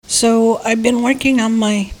I've been working on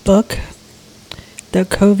my book, The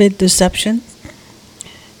COVID Deception,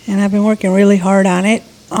 and I've been working really hard on it.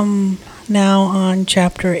 I'm now on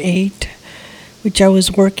chapter 8, which I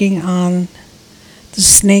was working on the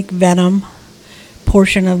snake venom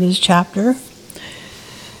portion of this chapter.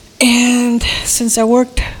 And since I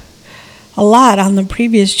worked a lot on the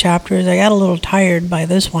previous chapters, I got a little tired by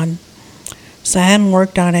this one. So I hadn't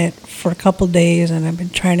worked on it for a couple days, and I've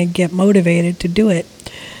been trying to get motivated to do it.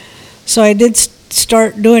 So I did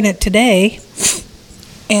start doing it today,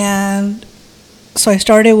 and so I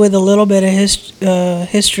started with a little bit of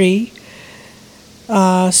history,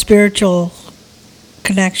 spiritual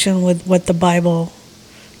connection with what the Bible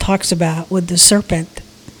talks about with the serpent.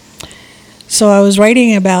 So I was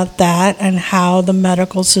writing about that and how the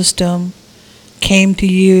medical system came to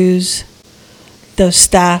use the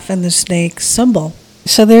staff and the snake symbol.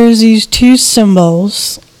 So there's these two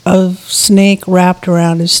symbols of snake wrapped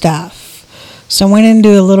around a staff. So I went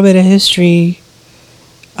into a little bit of history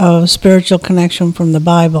of spiritual connection from the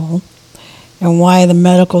Bible and why the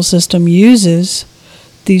medical system uses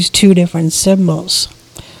these two different symbols.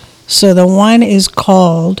 So the one is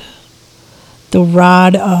called the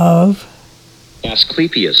rod of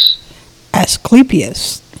Asclepius.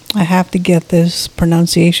 Asclepius. I have to get this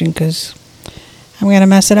pronunciation because I'm going to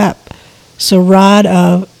mess it up. So rod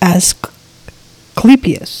of Asclepius.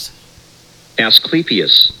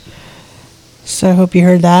 Asclepius. So I hope you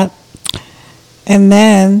heard that. And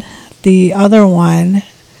then the other one,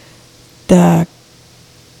 the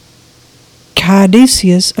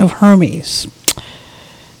Caduceus of Hermes.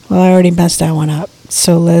 Well, I already messed that one up.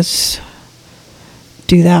 So let's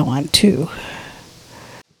do that one too.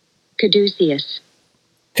 Caduceus.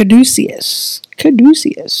 Caduceus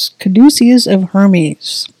of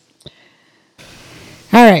Hermes.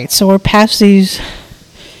 All right, so we're past these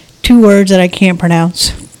two words that I can't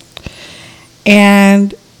pronounce.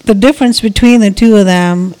 And the difference between the two of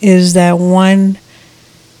them is that one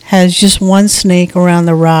has just one snake around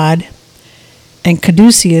the rod, and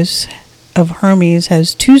Caduceus of Hermes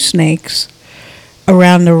has two snakes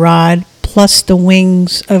around the rod plus the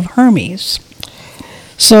wings of Hermes.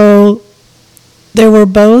 So there were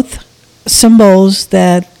both symbols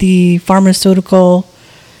that the pharmaceutical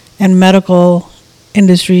and medical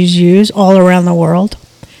industries use all around the world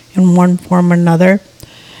in one form or another.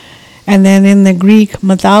 And then in the Greek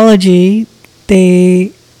mythology,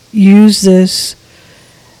 they use this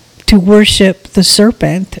to worship the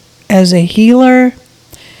serpent as a healer,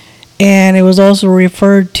 and it was also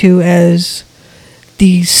referred to as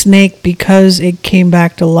the snake because it came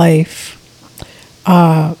back to life.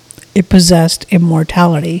 It possessed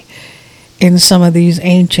immortality in some of these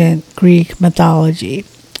ancient Greek mythology.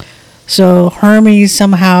 So Hermes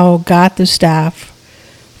somehow got the staff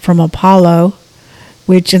from Apollo,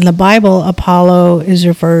 which in the Bible, Apollo is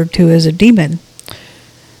referred to as a demon,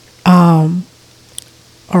 or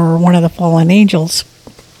one of the fallen angels.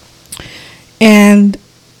 And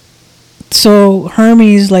so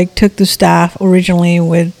Hermes took the staff originally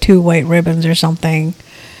with two white ribbons or something,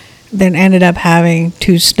 then ended up having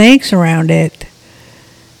two snakes around it.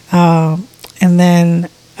 And then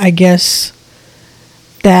I guess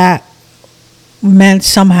that meant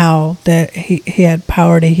somehow that he had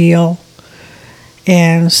power to heal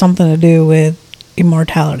and something to do with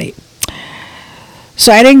immortality.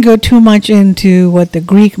 So I didn't go too much into what the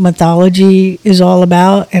Greek mythology is all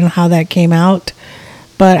about and how that came out,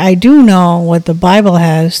 but I do know what the Bible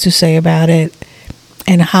has to say about it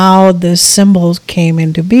and how the symbols came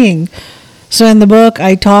into being. So in the book,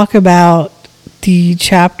 I talk about the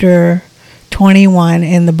chapter 21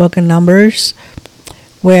 in the book of Numbers,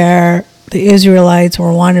 where the Israelites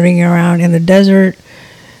were wandering around in the desert.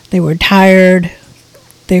 They were tired.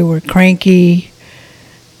 They were cranky.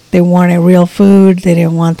 They wanted real food. They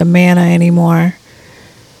didn't want the manna anymore.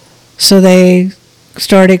 So they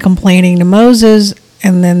started complaining to Moses,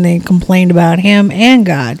 and then they complained about him and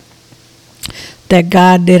God, that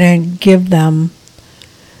God didn't give them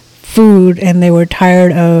food, and they were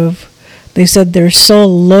tired of, they said their soul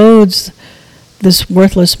loathes this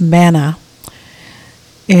worthless manna.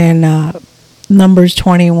 In Numbers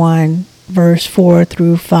 21, verse 4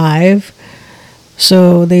 through 5.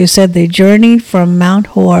 So they said they journeyed from Mount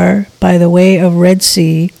Hor by the way of Red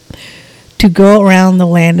Sea to go around the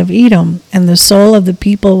land of Edom, and the soul of the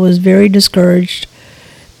people was very discouraged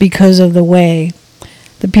because of the way.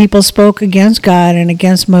 The people spoke against God and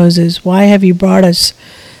against Moses. Why have you brought us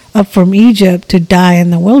up from Egypt to die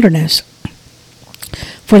in the wilderness?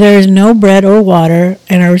 For there is no bread or water,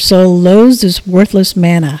 and our soul loathes this worthless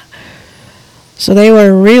manna. So they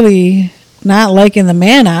were really not liking the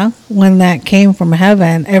manna when that came from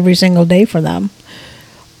heaven every single day for them,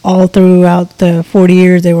 all throughout the 40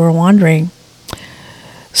 years they were wandering.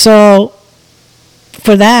 So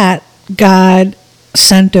for that, God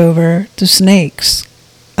sent over the snakes.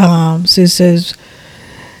 So it says,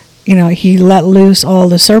 he let loose all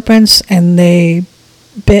the serpents, and they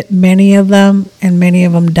bit many of them, and many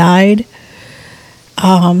of them died.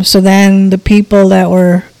 So then the people that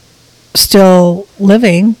were still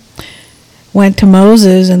living went to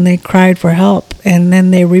Moses, and they cried for help, and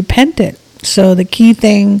then they repented. So the key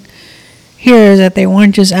thing here is that they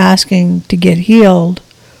weren't just asking to get healed,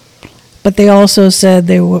 but they also said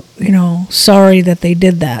they were, sorry that they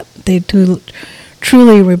did that. They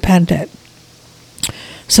truly repented.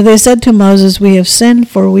 So they said to Moses, "We have sinned,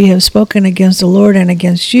 for we have spoken against the Lord and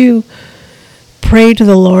against you. Pray to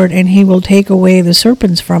the Lord, and he will take away the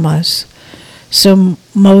serpents from us." So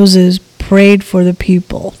Moses prayed for the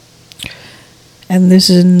people. And this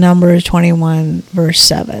is Numbers 21, verse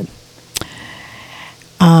 7.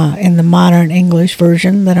 In the modern English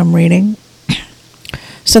version that I'm reading.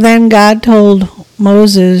 So then God told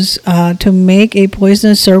Moses to make a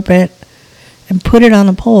poisonous serpent and put it on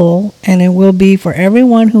a pole, and it will be for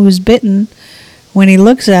everyone who is bitten, when he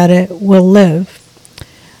looks at it, will live.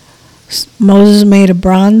 Moses made a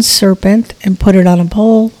bronze serpent and put it on a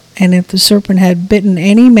pole, and if the serpent had bitten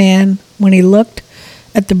any man, when he looked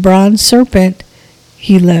at the bronze serpent,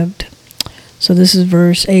 he lived. So this is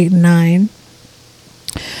verse 8 and 9.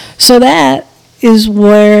 So that is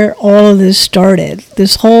where all of this started.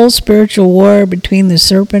 This whole spiritual war between the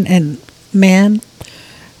serpent and man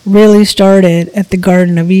really started at the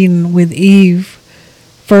Garden of Eden with Eve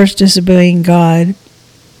first disobeying God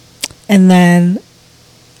and then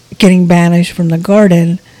getting banished from the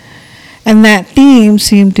garden. And that theme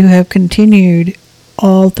seemed to have continued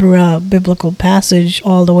all throughout biblical passage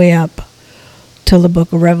all the way up till the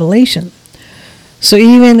book of Revelation. So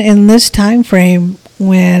even in this time frame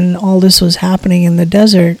when all this was happening in the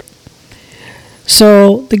desert,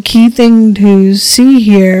 so the key thing to see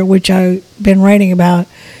here, which I've been writing about,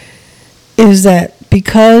 is that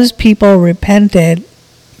because people repented,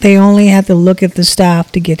 they only had to look at the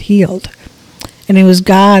staff to get healed. And it was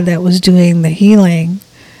God that was doing the healing,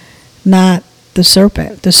 not the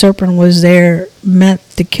serpent. The serpent was there meant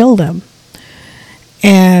to kill them.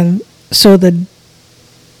 And so the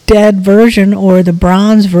dead version, or the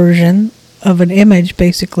bronze version of an image,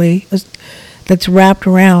 basically, that's wrapped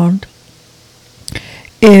around,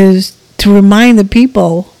 is to remind the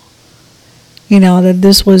people, that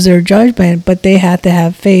this was their judgment, but they had to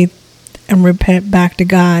have faith and repent back to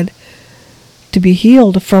God to be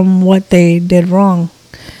healed from what they did wrong.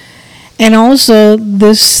 And also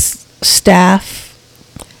this staff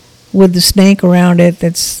with the snake around it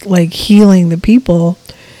that's like healing the people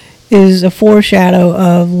is a foreshadow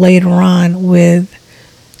of later on with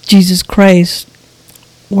Jesus Christ,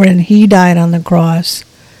 when he died on the cross.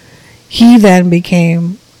 He then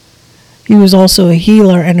he was also a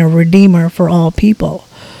healer and a redeemer for all people.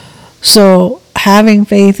 So having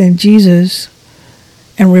faith in Jesus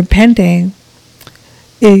and repenting,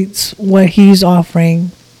 it's what he's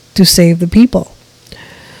offering to save the people.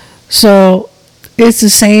 So it's the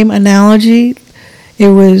same analogy. It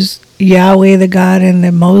was Yahweh the God in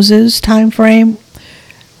the Moses time frame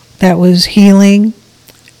that was healing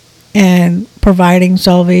and providing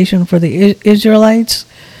salvation for the Israelites.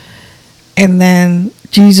 And then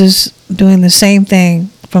Jesus doing the same thing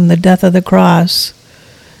from the death of the cross.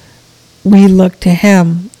 We look to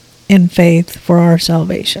him in faith for our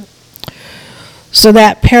salvation. So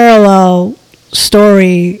that parallel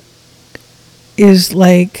story is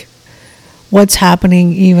like what's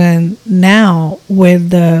happening even now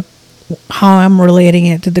with how I'm relating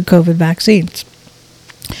it to the COVID vaccines.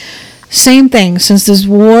 Same thing, since this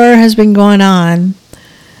war has been going on,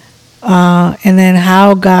 and then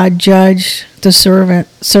how God judged the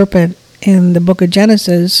serpent in the book of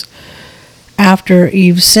Genesis after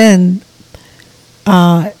Eve sinned.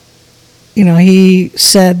 He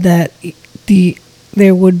said that he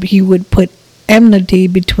would put enmity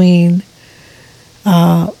between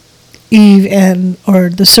Eve or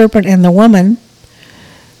the serpent and the woman,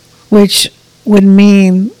 which would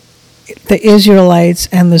mean the Israelites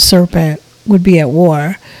and the serpent would be at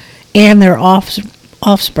war, and their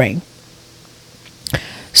offspring.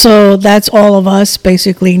 So that's all of us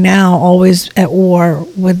basically now always at war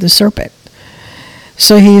with the serpent.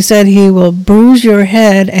 So he said he will bruise your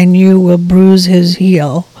head and you will bruise his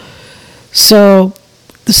heel. So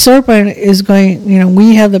the serpent is going,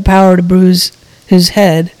 we have the power to bruise his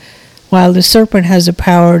head, while the serpent has the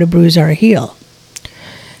power to bruise our heel.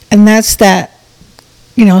 And that's that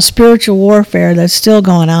spiritual warfare that's still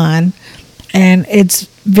going on. And it's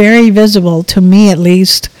very visible, to me at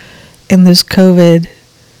least, in this COVID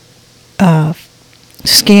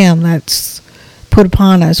scam that's put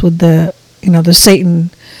upon us with the Satan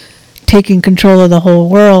taking control of the whole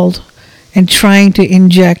world and trying to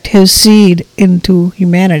inject his seed into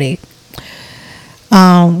humanity.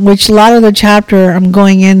 Which a lot of the chapter I'm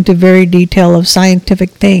going into very detail of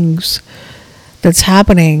scientific things that's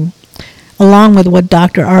happening, along with what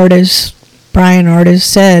Dr. Brian Artis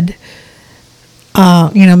said,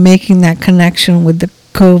 making that connection with the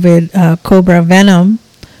COVID cobra venom,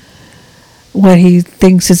 what he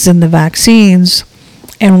thinks is in the vaccines,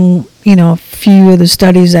 and a few of the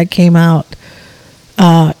studies that came out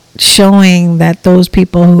showing that those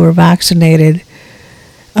people who were vaccinated,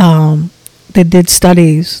 they did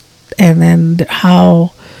studies, and then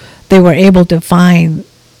how they were able to find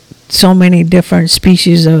so many different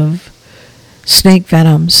species of snake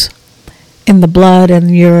venoms in the blood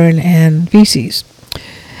and urine and feces.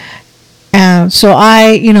 And so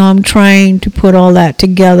I'm trying to put all that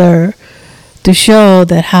together to show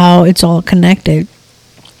that how it's all connected.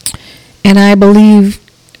 And I believe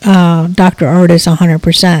Dr. Artis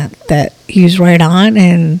 100% that he's right on,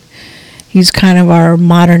 and he's kind of our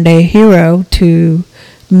modern day hero to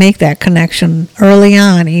make that connection early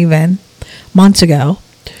on, even months ago,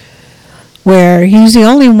 where he's the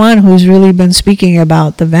only one who's really been speaking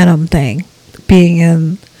about the venom thing being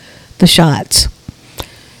in the shots.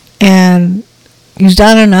 And he's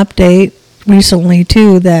done an update recently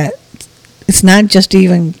too that it's not just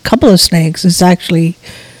even a couple of snakes, it's actually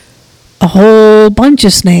a whole bunch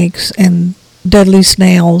of snakes and deadly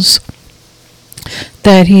snails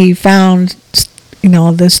that he found,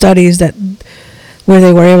 the studies that where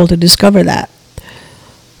they were able to discover that.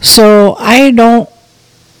 So I don't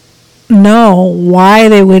know why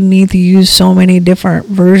they would need to use so many different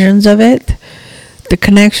versions of it. The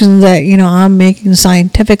connections that I'm making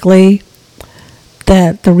scientifically,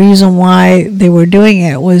 that the reason why they were doing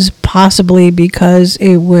it was possibly because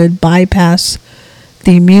it would bypass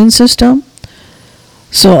the immune system.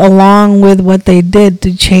 So along with what they did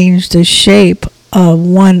to change the shape of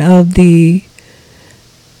one of the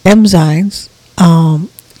enzymes,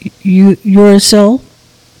 uracil,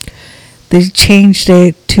 they changed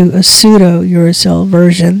it to a pseudo-uracil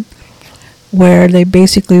version where they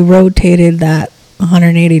basically rotated that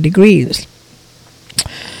 180 degrees.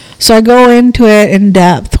 So I go into it in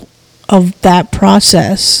depth of that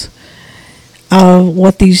process of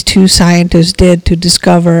what these two scientists did to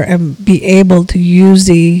discover and be able to use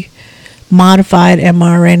the modified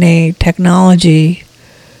mRNA technology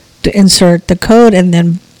to insert the code and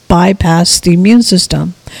then bypass the immune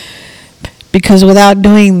system. Because without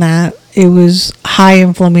doing that, it was high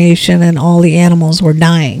inflammation and all the animals were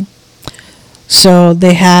dying. So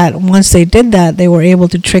once they did that, they were able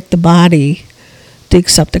to trick the body to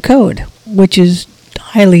accept the code, which is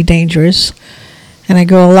highly dangerous. And I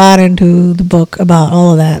go a lot into the book about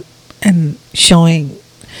all of that and showing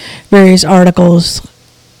various articles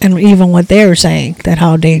and even what they were saying, that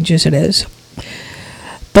how dangerous it is.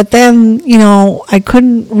 But then, I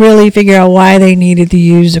couldn't really figure out why they needed to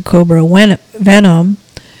use the cobra venom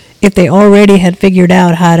if they already had figured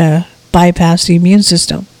out how to bypass the immune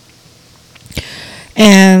system.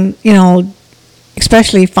 And,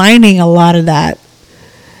 especially finding a lot of that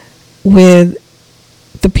with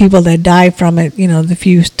the people that died from it, the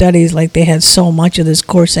few studies, like they had so much of this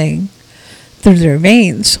coursing through their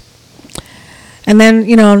veins. And then,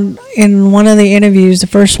 in one of the interviews, the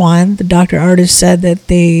first one, the Dr. Artis said that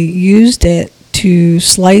they used it to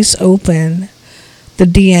slice open the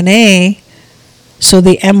DNA so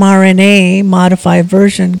the mRNA modified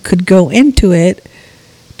version could go into it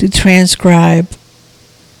to transcribe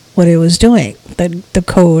what it was doing, the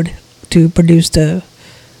code to produce the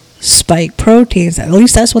spike proteins. At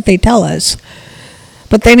least that's what they tell us.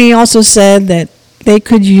 But then he also said that they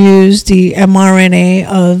could use the mRNA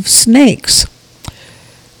of snakes,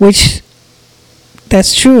 which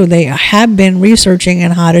that's true. They have been researching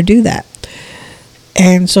on how to do that.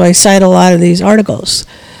 And so I cite a lot of these articles.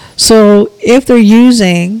 So if they're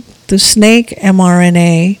using the snake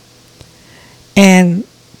mRNA and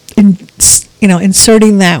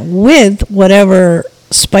inserting that with whatever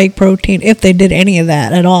spike protein, if they did any of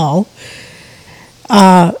that at all,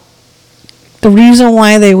 the reason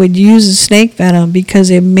why they would use the snake venom, because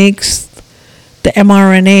it makes the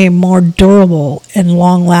mRNA more durable and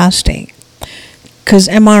long lasting, because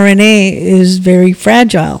mRNA is very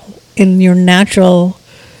fragile in your natural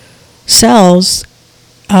cells.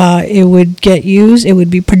 It would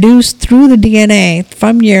be produced through the DNA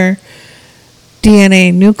from your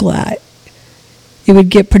DNA nuclei. It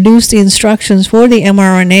it would produce the instructions for the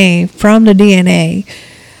mRNA from the DNA.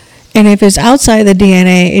 And if it's outside the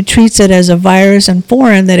DNA, it treats it as a virus and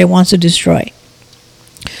foreign that it wants to destroy.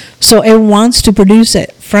 So it wants to produce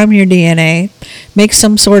it from your DNA, make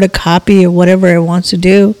some sort of copy of whatever it wants to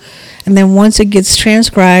do, and then once it gets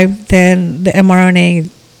transcribed, then the mRNA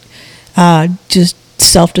just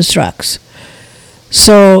self-destructs.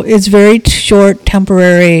 So it's very short,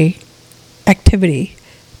 temporary activity,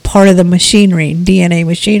 part of the machinery, DNA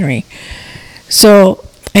machinery. So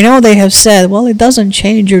I know they have said, well, it doesn't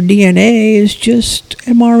change your DNA, it's just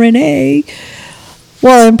mRNA.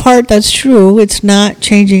 Well, in part, that's true. It's not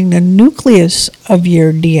changing the nucleus of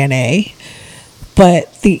your DNA,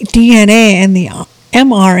 but the DNA and the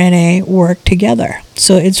mRNA work together.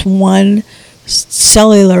 So it's one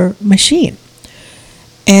cellular machine,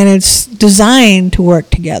 and it's designed to work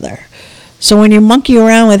together. So when you monkey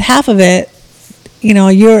around with half of it,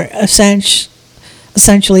 you're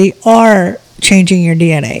essentially are changing your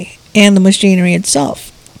DNA and the machinery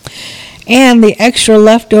itself. And the extra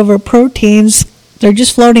leftover proteins, they're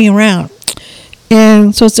just floating around.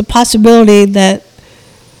 And so it's a possibility that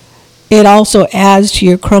it also adds to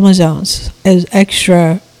your chromosomes as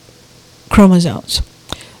extra chromosomes.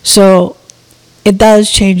 So it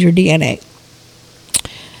does change your DNA.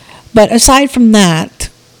 But aside from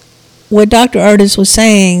that, what Dr. Artis was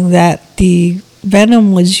saying, that the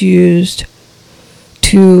venom was used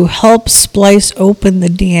to help splice open the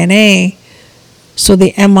DNA so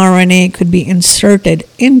the mRNA could be inserted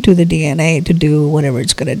into the DNA to do whatever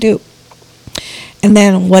it's going to do. And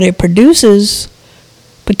then what it produces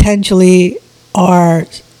potentially are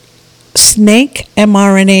snake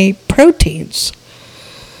mRNA proteins,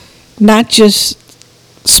 not just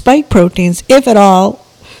spike proteins, if at all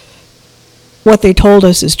what they told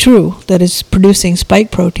us is true, that it's producing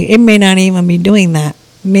spike protein. It may not even be doing that.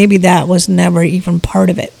 Maybe that was never even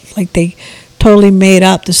part of it. Like they totally made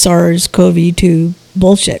up the SARS-CoV-2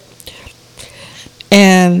 bullshit.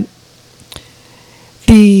 And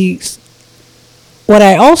what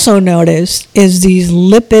I also noticed is these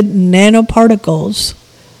lipid nanoparticles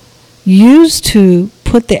used to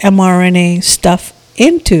put the mRNA stuff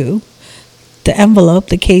into the envelope,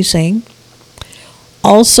 the casing,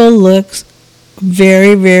 also looks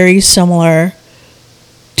very, very similar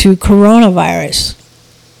to coronavirus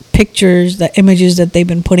pictures, the images that they've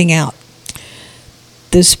been putting out.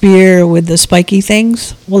 The spear with the spiky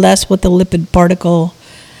things, well, that's what the lipid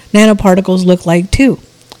nanoparticles look like too.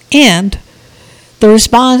 And the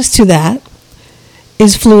response to that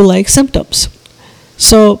is flu-like symptoms.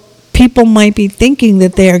 So people might be thinking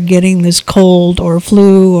that they are getting this cold or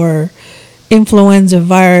flu or influenza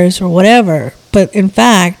virus or whatever, but in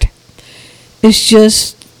fact, it's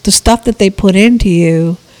just the stuff that they put into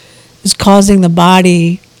you is causing the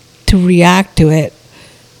body to react to it,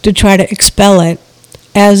 to try to expel it,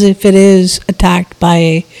 as if it is attacked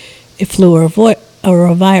by a flu or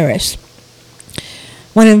a virus.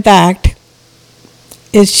 When in fact,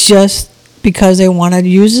 it's just because they want to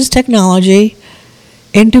use this technology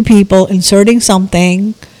into people, inserting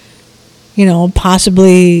something,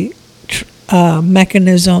 possibly a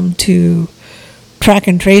mechanism to track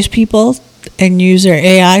and trace people and use their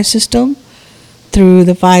AI system through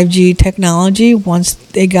the 5G technology. Once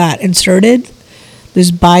they got inserted,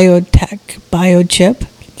 this biochip,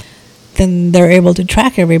 then they're able to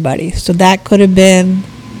track everybody. So that could have been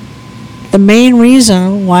the main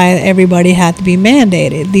reason why everybody had to be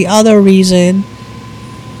mandated. The other reason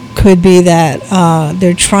could be that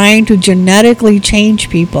they're trying to genetically change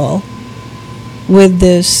people with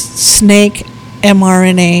this snake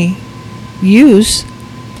mRNA use.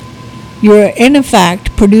 You're in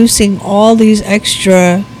effect producing all these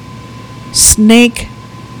extra snake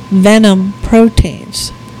venom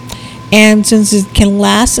proteins. And since it can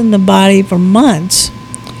last in the body for months,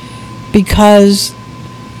 because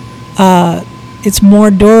it's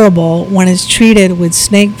more durable when it's treated with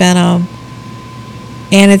snake venom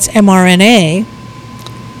and it's mRNA,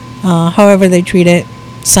 however they treat it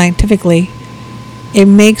scientifically, it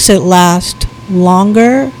makes it last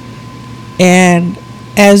longer, and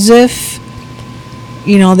as if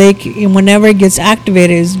whenever it gets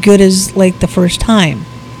activated, as good as like the first time.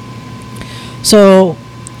 So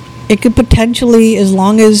it could potentially, as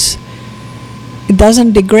long as it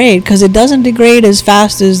doesn't degrade, because it doesn't degrade as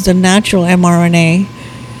fast as the natural mRNA,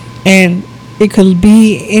 and it could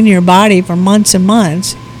be in your body for months and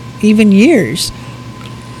months, even years.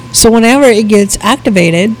 So whenever it gets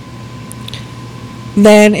activated,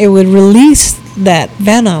 then it would release that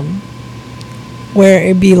venom, where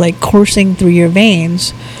it'd be like coursing through your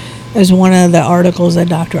veins, as one of the articles that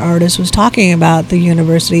Dr. Artis was talking about, the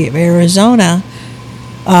University of Arizona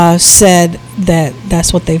said that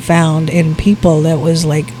that's what they found in people, that was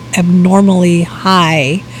like abnormally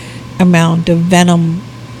high amount of venom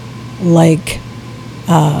like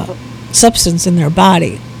substance in their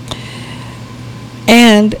body.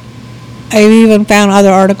 And I've even found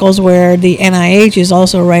other articles where the NIH is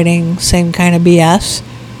also writing same kind of BS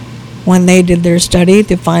when they did their study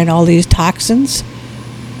to find all these toxins.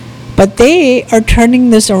 But they are turning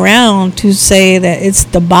this around to say that it's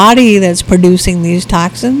the body that's producing these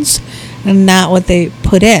toxins and not what they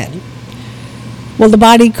put in. Well, the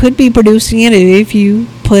body could be producing it if you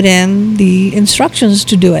put in the instructions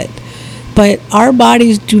to do it. But our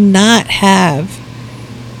bodies do not have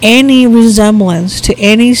any resemblance to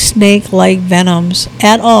any snake-like venoms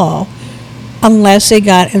at all unless they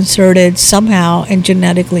got inserted somehow and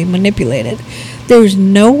genetically manipulated. There's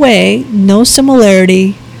no way, no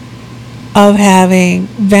similarity of having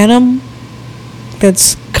venom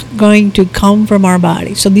that's going to come from our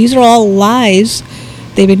body. So these are all lies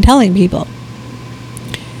they've been telling people.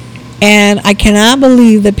 And I cannot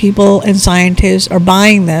believe that people and scientists are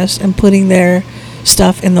buying this and putting their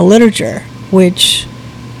stuff in the literature, which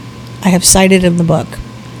I have cited in the book.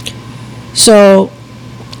 So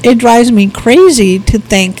it drives me crazy to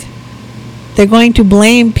think they're going to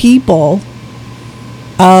blame people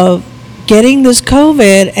of getting this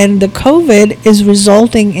COVID, and the COVID is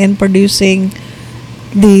resulting in producing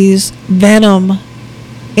these venom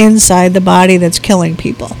inside the body that's killing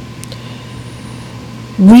people.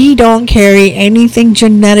 We don't carry anything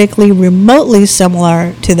genetically remotely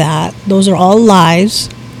similar to that. Those are all lies.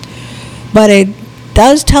 But it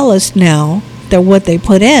does tell us now that what they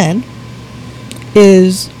put in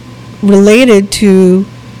is related to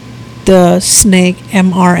the snake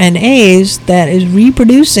mRNAs that is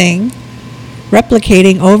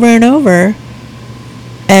replicating over and over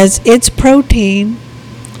as its protein.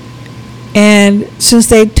 And since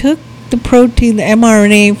they took the protein, the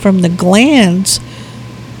mRNA, from the glands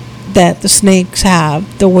that the snakes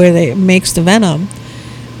have, the where they makes the venom,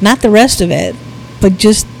 not the rest of it, but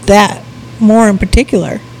just that more in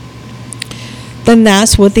particular, then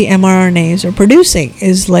that's what the mRNAs are producing,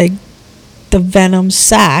 is like the venom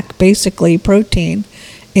sac, basically protein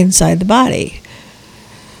inside the body.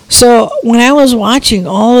 So when I was watching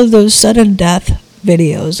all of those sudden death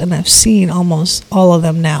videos, and I've seen almost all of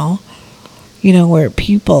them now, where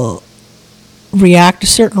people react a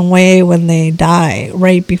certain way when they die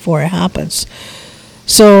right before it happens.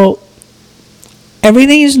 So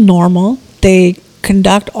everything is normal. They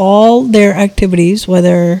conduct all their activities,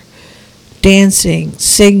 whether dancing,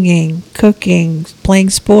 singing, cooking,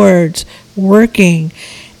 playing sports, working,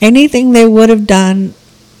 anything they would have done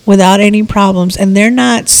without any problems, and they're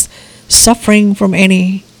not suffering from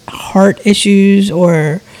any heart issues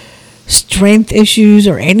or strength issues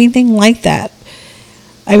or anything like that.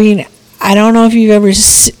 I mean, I don't know if you've ever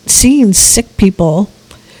seen sick people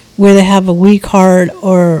where they have a weak heart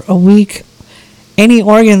or any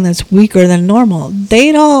organ that's weaker than normal.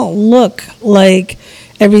 They don't look like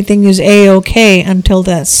everything is A-okay until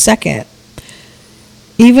that second.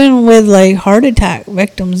 Even with like heart attack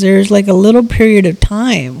victims, there's like a little period of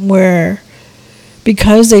time where,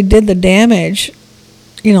 because they did the damage,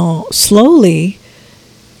 slowly,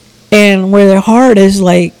 and where their heart is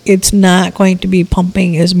like, it's not going to be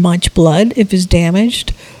pumping as much blood if it's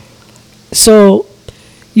damaged. So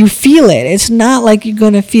you feel it. It's not like you're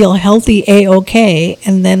going to feel healthy A-okay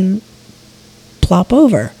and then plop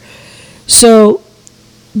over. So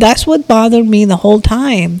that's what bothered me the whole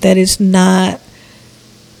time, that it's not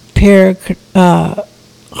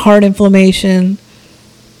heart inflammation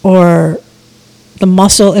or the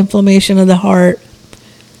muscle inflammation of the heart,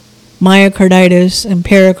 myocarditis and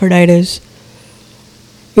pericarditis.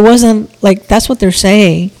 It wasn't like that's what they're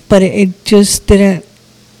saying, but it just didn't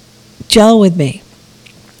gel with me,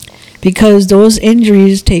 because those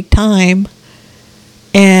injuries take time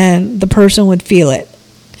and the person would feel it.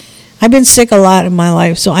 I've been sick a lot in my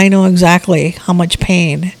life, so I know exactly how much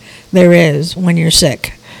pain there is when you're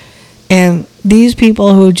sick. And these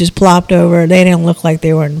people who just plopped over, they didn't look like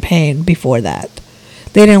they were in pain before that.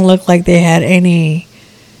 They didn't look like they had any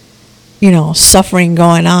suffering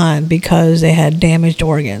going on because they had damaged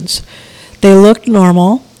organs. They looked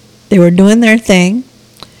normal. They were doing their thing.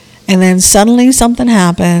 And then suddenly something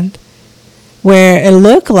happened where it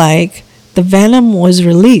looked like the venom was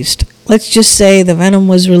released. Let's just say the venom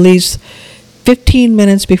was released 15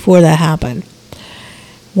 minutes before that happened.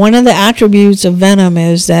 One of the attributes of venom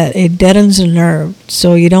is that it deadens the nerve,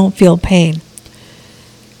 so you don't feel pain.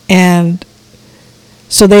 And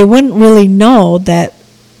so they wouldn't really know that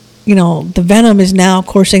the venom is now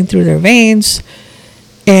coursing through their veins,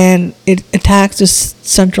 and it attacks the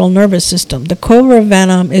central nervous system. The cobra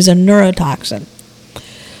venom is a neurotoxin.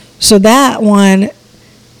 So that one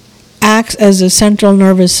acts as a central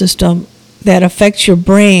nervous system that affects your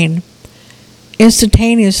brain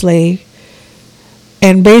instantaneously,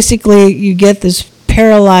 and basically you get this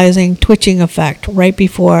paralyzing twitching effect right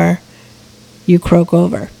before you croak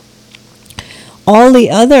over. All the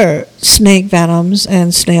other snake venoms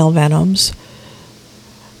and snail venoms,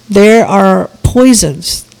 there are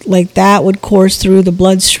poisons like that would course through the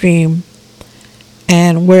bloodstream,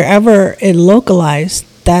 and wherever it localized,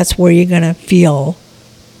 that's where you're going to feel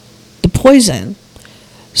the poison.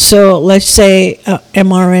 So let's say a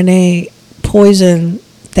mRNA poison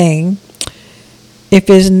thing, if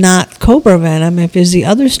it's not cobra venom, if it's the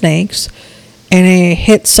other snakes, and it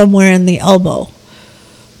hits somewhere in the elbow,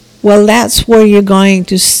 well, that's where you're going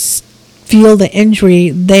to feel the injury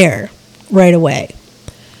there right away,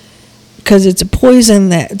 because it's a poison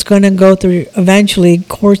that's going to go through, eventually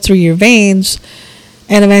course through your veins,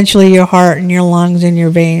 and eventually your heart and your lungs and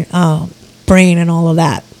your brain and all of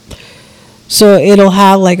that. So it'll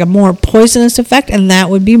have like a more poisonous effect, and that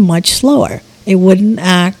would be much slower. It wouldn't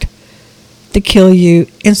act to kill you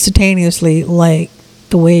instantaneously like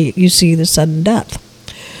the way you see the sudden death.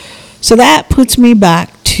 So that puts me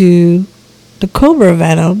back to the cobra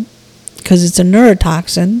venom, because it's a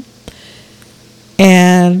neurotoxin,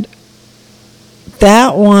 and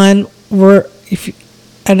that one,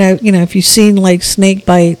 if you've seen like snake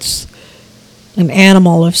bites an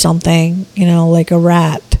animal or something, like a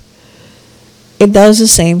rat, it does the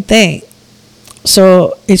same thing.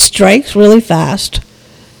 So it strikes really fast,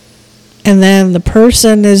 and then the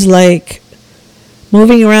person is like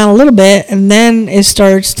moving around a little bit, and then it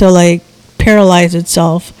starts to like paralyze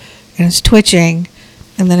itself, and it's twitching,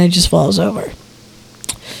 and then it just falls over.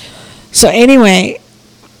 So anyway,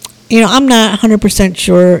 I'm not 100%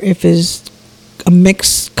 sure if it's a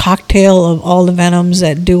mixed cocktail of all the venoms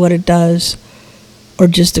that do what it does, or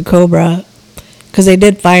just the cobra, because they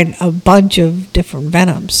did find a bunch of different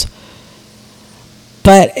venoms.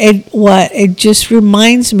 But it just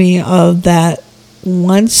reminds me of that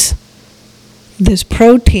once this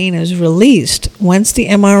protein is released, once the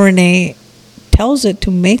mRNA tells it to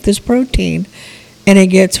make this protein and it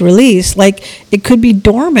gets released, like it could be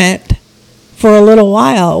dormant for a little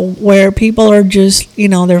while, where people are just,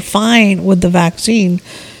 they're fine with the vaccine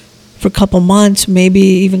for a couple months, maybe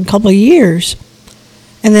even a couple of years.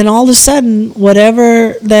 And then all of a sudden,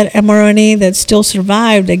 whatever that mRNA that still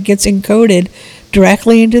survived, that gets encoded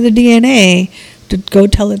directly into the DNA to go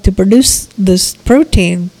tell it to produce this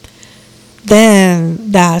protein,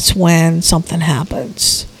 then that's when something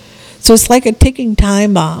happens. So it's like a ticking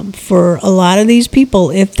time bomb for a lot of these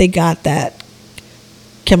people if they got that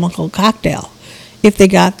chemical cocktail. If they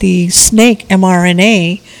got the snake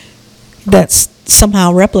mRNA that's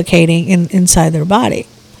somehow replicating inside their body.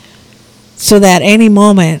 So that any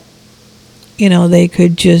moment, they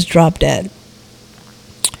could just drop dead.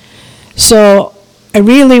 So I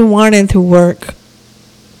really wanted to work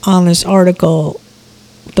on this article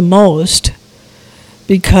the most,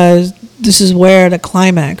 because this is where the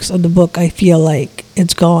climax of the book, I feel like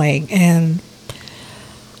it's going. And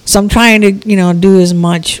so I'm trying to, do as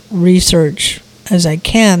much research as I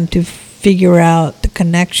can to figure out the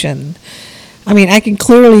connection. I mean, I can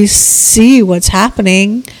clearly see what's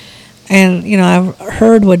happening. And, I've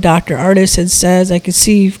heard what Dr. Artis had says. I could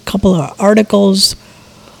see a couple of articles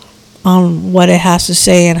on what it has to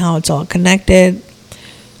say and how it's all connected.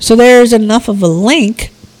 So there's enough of a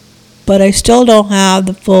link, but I still don't have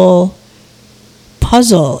the full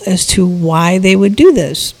puzzle as to why they would do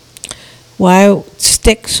this. Why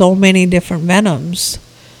stick so many different venoms?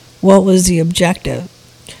 What was the objective?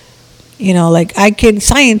 I can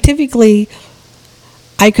scientifically,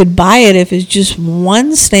 I could buy it if it's just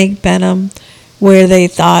one snake venom where they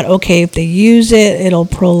thought, okay, if they use it, it'll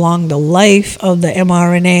prolong the life of the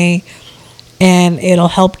mRNA and it'll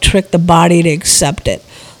help trick the body to accept it.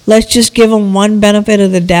 Let's just give them one benefit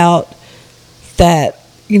of the doubt that,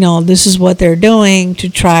 this is what they're doing to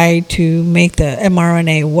try to make the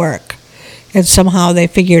mRNA work. And somehow they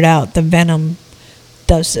figured out the venom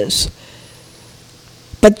does this.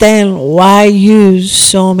 But then why use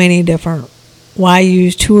so many different, why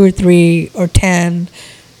use 2 or 3 or 10,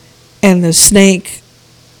 and the snake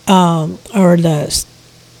or the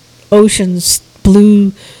ocean's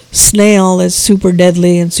blue snail is super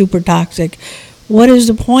deadly and super toxic? What is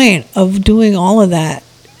the point of doing all of that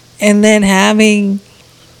and then having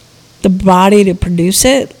the body to produce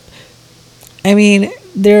it? I mean,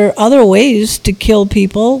 there are other ways to kill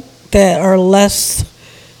people that are less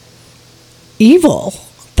evil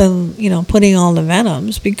than, putting all the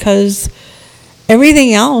venoms, because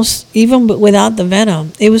everything else, even without the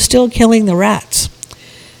venom, it was still killing the rats.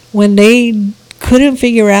 When they couldn't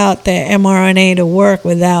figure out the mRNA to work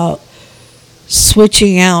without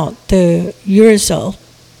switching out the uracil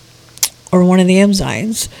or one of the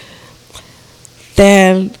enzymes,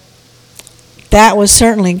 then that was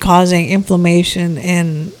certainly causing inflammation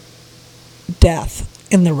and death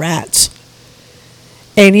in the rats.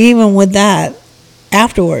 And even with that,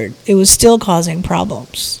 afterward, it was still causing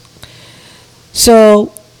problems.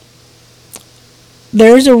 So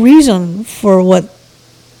there's a reason for what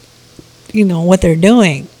they're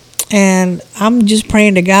doing. And I'm just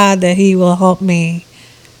praying to God that He will help me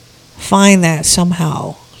find that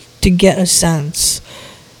somehow, to get a sense.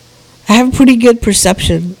 I have pretty good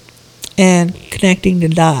perception and connecting the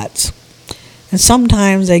dots. And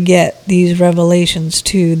sometimes I get these revelations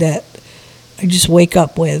too that I just wake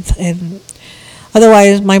up with. And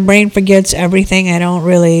otherwise my brain forgets everything.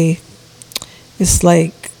 It's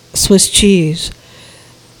like Swiss cheese.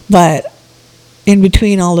 But in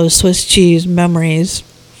between all those Swiss cheese memories,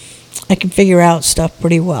 I can figure out stuff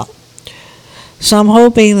pretty well. So I'm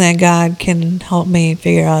hoping that God can help me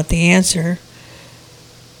figure out the answer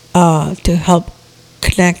to help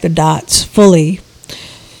connect the dots fully,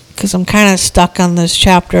 because I'm kind of stuck on this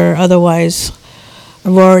chapter. Otherwise,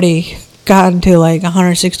 I've already gotten to like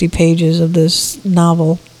 160 pages of this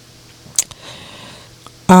novel.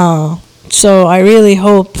 So I really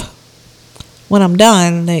hope when I'm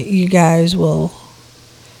done that you guys will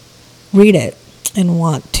read it and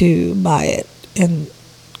want to buy it and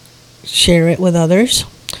share it with others,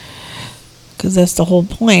 because that's the whole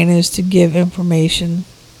point, is to give information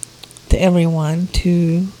to everyone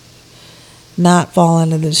to not fall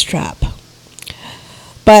into this trap.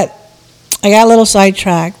 But I got a little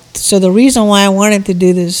sidetracked. So the reason why I wanted to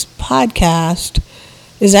do this podcast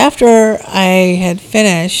is after I had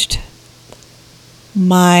finished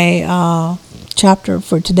my chapter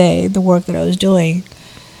for today, the work that I was doing,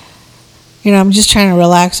 I'm just trying to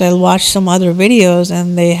relax. I watched some other videos,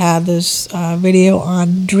 and they had this video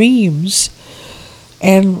on dreams.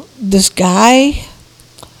 And this guy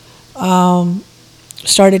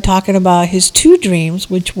started talking about his 2 dreams,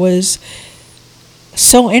 which was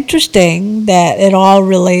so interesting that it all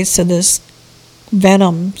relates to this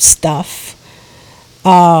Venom stuff.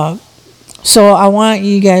 So I want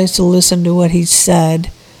you guys to listen to what he said.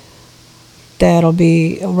 That'll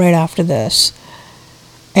be right after this.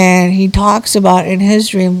 And he talks about, in his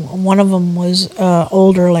dream, one of them was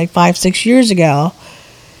older, like 5-6 years ago,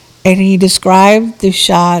 and he described the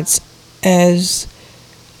shots as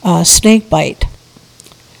snake bite.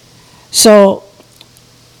 So,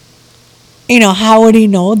 how would he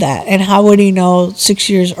know that? And how would he know 6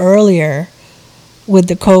 years earlier with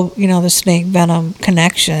the snake venom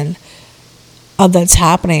connection that's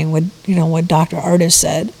happening with, what Dr. Artis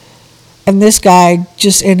said? And this guy,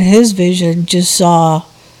 just in his vision, just saw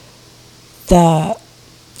the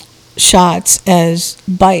shots as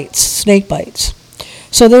bites, snake bites.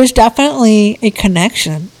 So there's definitely a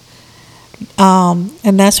connection.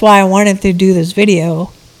 And that's why I wanted to do this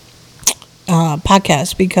video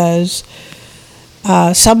podcast, because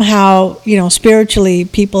somehow, spiritually,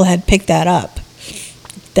 people had picked that up,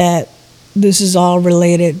 that this is all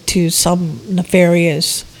related to some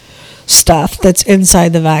nefarious stuff that's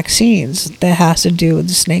inside the vaccines that has to do with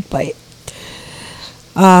the snake bite.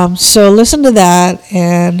 So listen to that,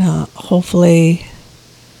 and hopefully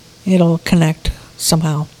it'll connect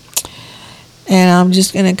somehow. And I'm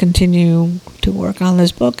just going to continue to work on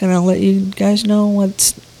this book, and I'll let you guys know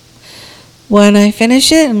when I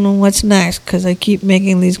finish it and what's next, because I keep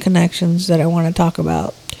making these connections that I want to talk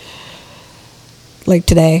about, like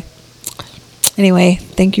today. Anyway,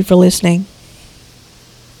 thank you for listening.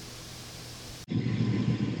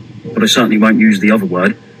 But I certainly won't use the other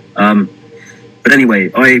word. But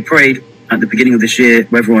anyway, I prayed at the beginning of this year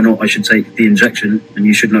whether or not I should take the injection, and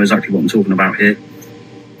you should know exactly what I'm talking about here.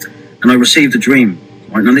 And I received a dream.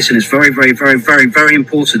 Right, now listen, it's very, very, very, very, very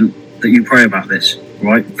important that you pray about this.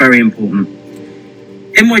 Right, very important.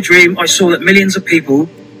 In my dream, I saw that millions of people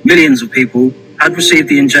had received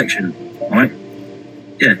the injection. Right?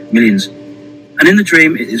 Yeah, millions. And in the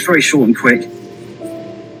dream, it's very short and quick.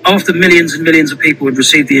 After millions and millions of people had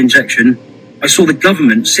received the injection, I saw the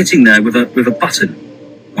government sitting there with a button,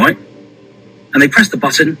 right? And they pressed the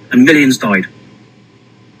button, and millions died.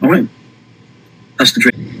 All right, that's the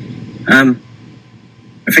dream. I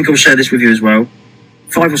think I'll share this with you as well.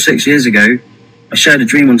 5 or 6 years ago, I shared a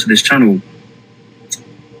dream onto this channel,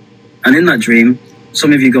 and in that dream,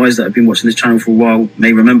 some of you guys that have been watching this channel for a while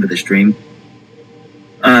may remember this dream.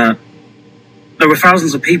 There were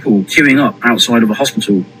thousands of people queuing up outside of a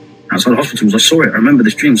hospital, outside of hospitals. I saw it. I remember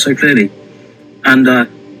this dream so clearly. And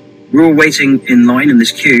we were all waiting in line in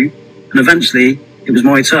this queue, and eventually it was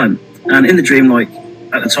my turn. And in the dream, like,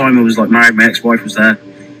 at the time I was like married, my ex-wife was there.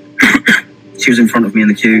 She was in front of me in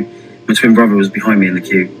the queue. My twin brother was behind me in the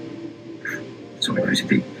queue. Sorry,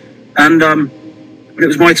 OCD. And when it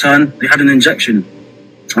was my turn, they had an injection.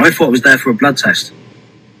 And I thought I was there for a blood test.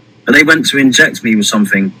 But they went to inject me with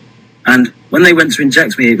something. And when they went to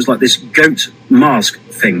inject me, it was like this goat mask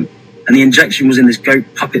thing. And the injection was in this goat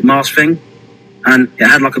puppet mask thing. And it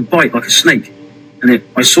had like a bite, like a snake. And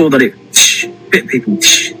I saw that it bit people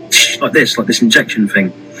like this injection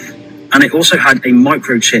thing. And it also had a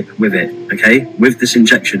microchip with it, okay, with this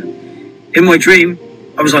injection. In my dream,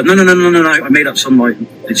 I was like, no. I made up some like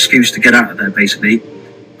excuse to get out of there, basically.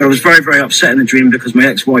 But I was very, very upset in the dream because my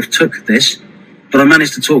ex-wife took this, but I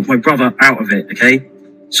managed to talk my brother out of it, okay?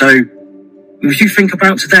 So if you think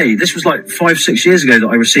about today, this was like 5-6 years ago that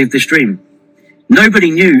I received this dream.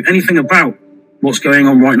 Nobody knew anything about what's going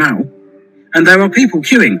on right now. And there are people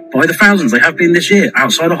queuing by the thousands, they have been this year,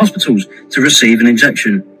 outside of hospitals to receive an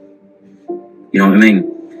injection. You know what I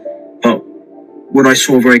mean? But what I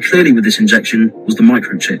saw very clearly with this injection was the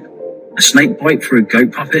microchip. A snake bite for a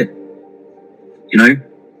goat puppet. You know?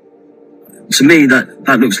 To me,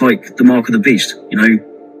 that looks like the mark of the beast, you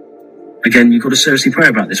know? Again, you've got to seriously pray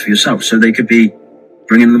about this for yourself. So they could be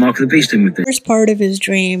bringing the mark of the beast in with this. First part of his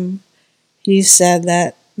dream, he said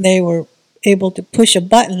that they were able to push a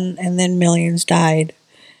button and then millions died.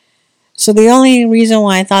 So the only reason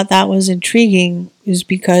why I thought that was intriguing is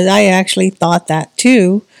because I actually thought that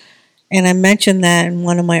too. And I mentioned that in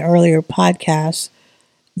one of my earlier podcasts,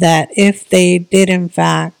 that if they did in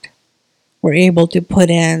fact were able to put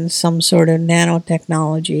in some sort of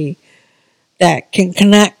nanotechnology that can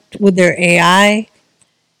connect with their AI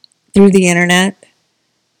through the internet,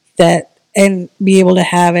 that and be able to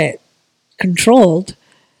have it controlled,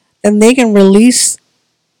 then they can release,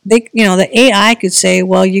 the AI could say,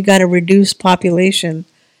 well, you got to reduce population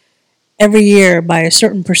every year by a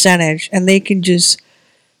certain percentage, and they can just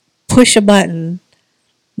push a button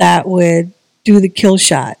that would do the kill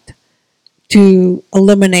shot to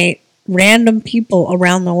eliminate random people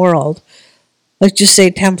around the world. Let's just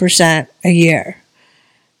say 10% a year.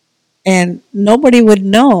 And nobody would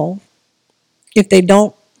know if they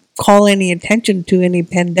don't call any attention to any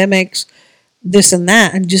pandemics, this and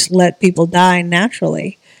that, and just let people die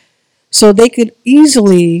naturally. So they could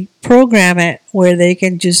easily program it where they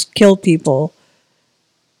can just kill people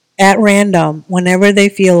at random whenever they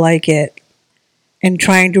feel like it, and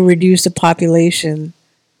trying to reduce the population,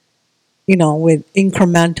 with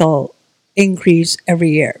incremental increase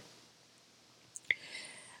every year.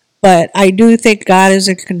 But I do think God is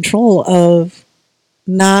in control of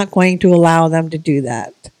not going to allow them to do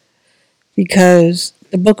that, because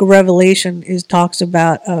the book of Revelation talks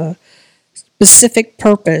about a specific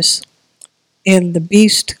purpose in the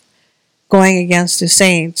beast going against the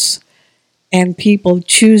saints and people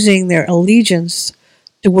choosing their allegiance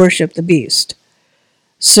to worship the beast.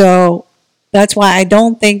 So that's why I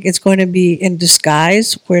don't think it's going to be in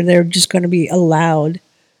disguise where they're just going to be allowed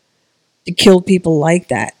to kill people like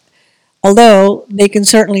that. Although they can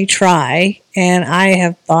certainly try, and I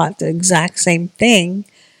have thought the exact same thing,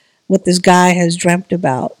 what this guy has dreamt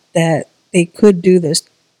about, that they could do this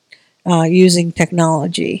using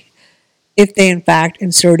technology if they in fact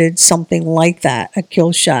inserted something like that, a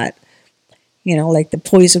kill shot, like the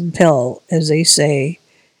poison pill, as they say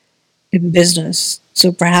in business.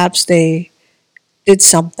 So perhaps they did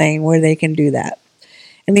something where they can do that.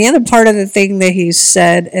 And the other part of the thing that he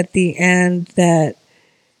said at the end, that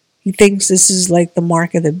he thinks this is like the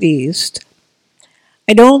mark of the beast.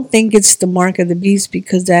 I don't think it's the mark of the beast,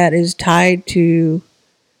 because that is tied to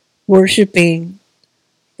worshiping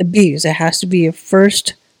the beast. It has to be a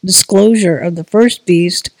first disclosure of the first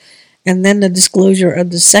beast and then the disclosure of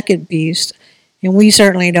the second beast. And we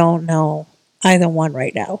certainly don't know either one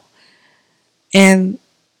right now. And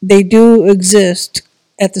they do exist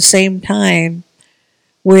at the same time,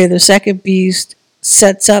 where the second beast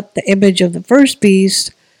sets up the image of the first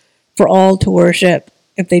beast for all to worship.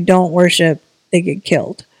 If they don't worship, they get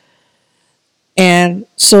killed. And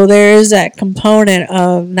so there is that component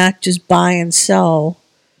of not just buy and sell,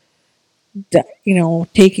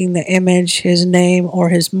 taking the image, his name, or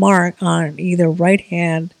his mark on either right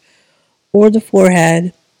hand or the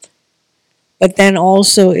forehead, but then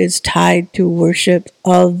also it's tied to worship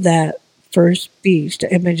of that first beast,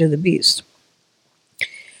 the image of the beast.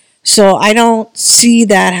 So I don't see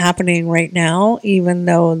that happening right now, even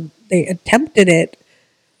though they attempted it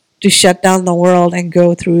to shut down the world and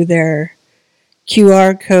go through their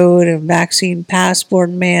QR code and vaccine passport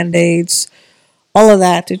mandates, all of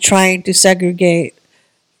that to trying to segregate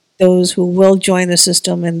those who will join the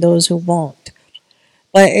system and those who won't.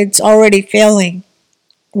 But it's already failing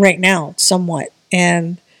right now somewhat,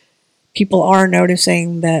 and people are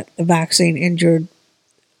noticing that the vaccine injured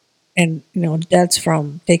and deaths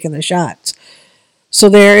from taking the shots. So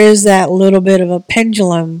there is that little bit of a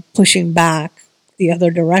pendulum pushing back the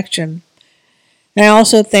other direction. And I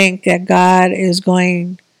also think that God is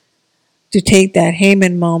going to take that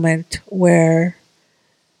Haman moment where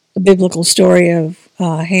the biblical story of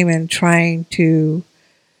Haman trying to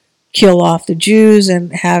kill off the Jews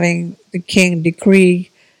and having the king decree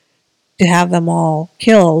to have them all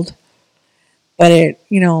killed. But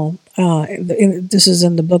this is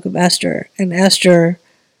in the book of Esther, and Esther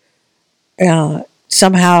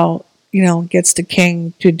somehow gets the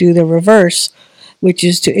king to do the reverse, which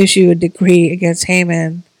is to issue a decree against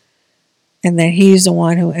Haman, and then he's the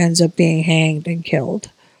one who ends up being hanged and killed.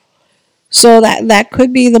 So that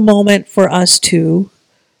could be the moment for us to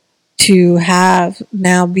have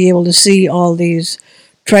now be able to see all these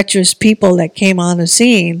treacherous people that came on the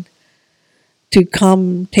scene to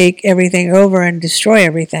come take everything over and destroy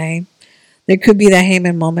everything. There could be that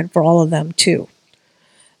Haman moment for all of them too.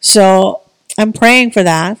 So I'm praying for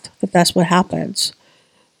that that's what happens.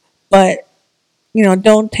 But,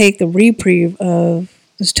 don't take the reprieve of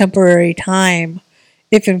this temporary time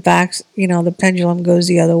if in fact, the pendulum goes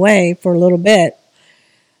the other way for a little bit.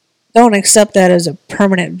 Don't accept that as a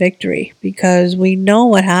permanent victory, because we know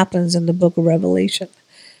what happens in the book of Revelation.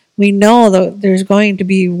 We know that there's going to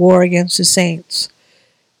be war against the saints,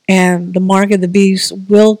 and the mark of the beast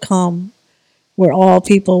will come where all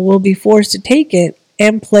people will be forced to take it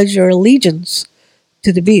and pledge their allegiance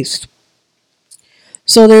to the beast.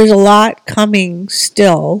 So there's a lot coming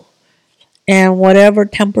still, and whatever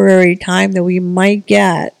temporary time that we might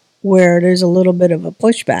get where there's a little bit of a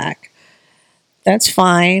pushback, that's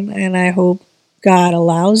fine, and I hope God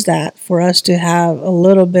allows that for us to have a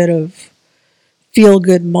little bit of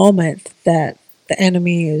feel-good moment that the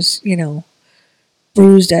enemy is,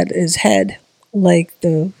 bruised at his head like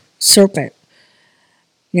the serpent,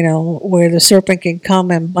 where the serpent can come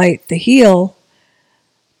and bite the heel,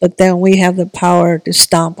 but then we have the power to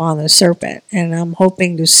stomp on the serpent. And I'm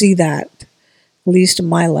hoping to see that, at least in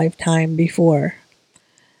my lifetime, before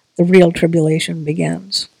the real tribulation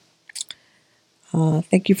begins.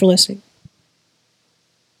 Thank you for listening.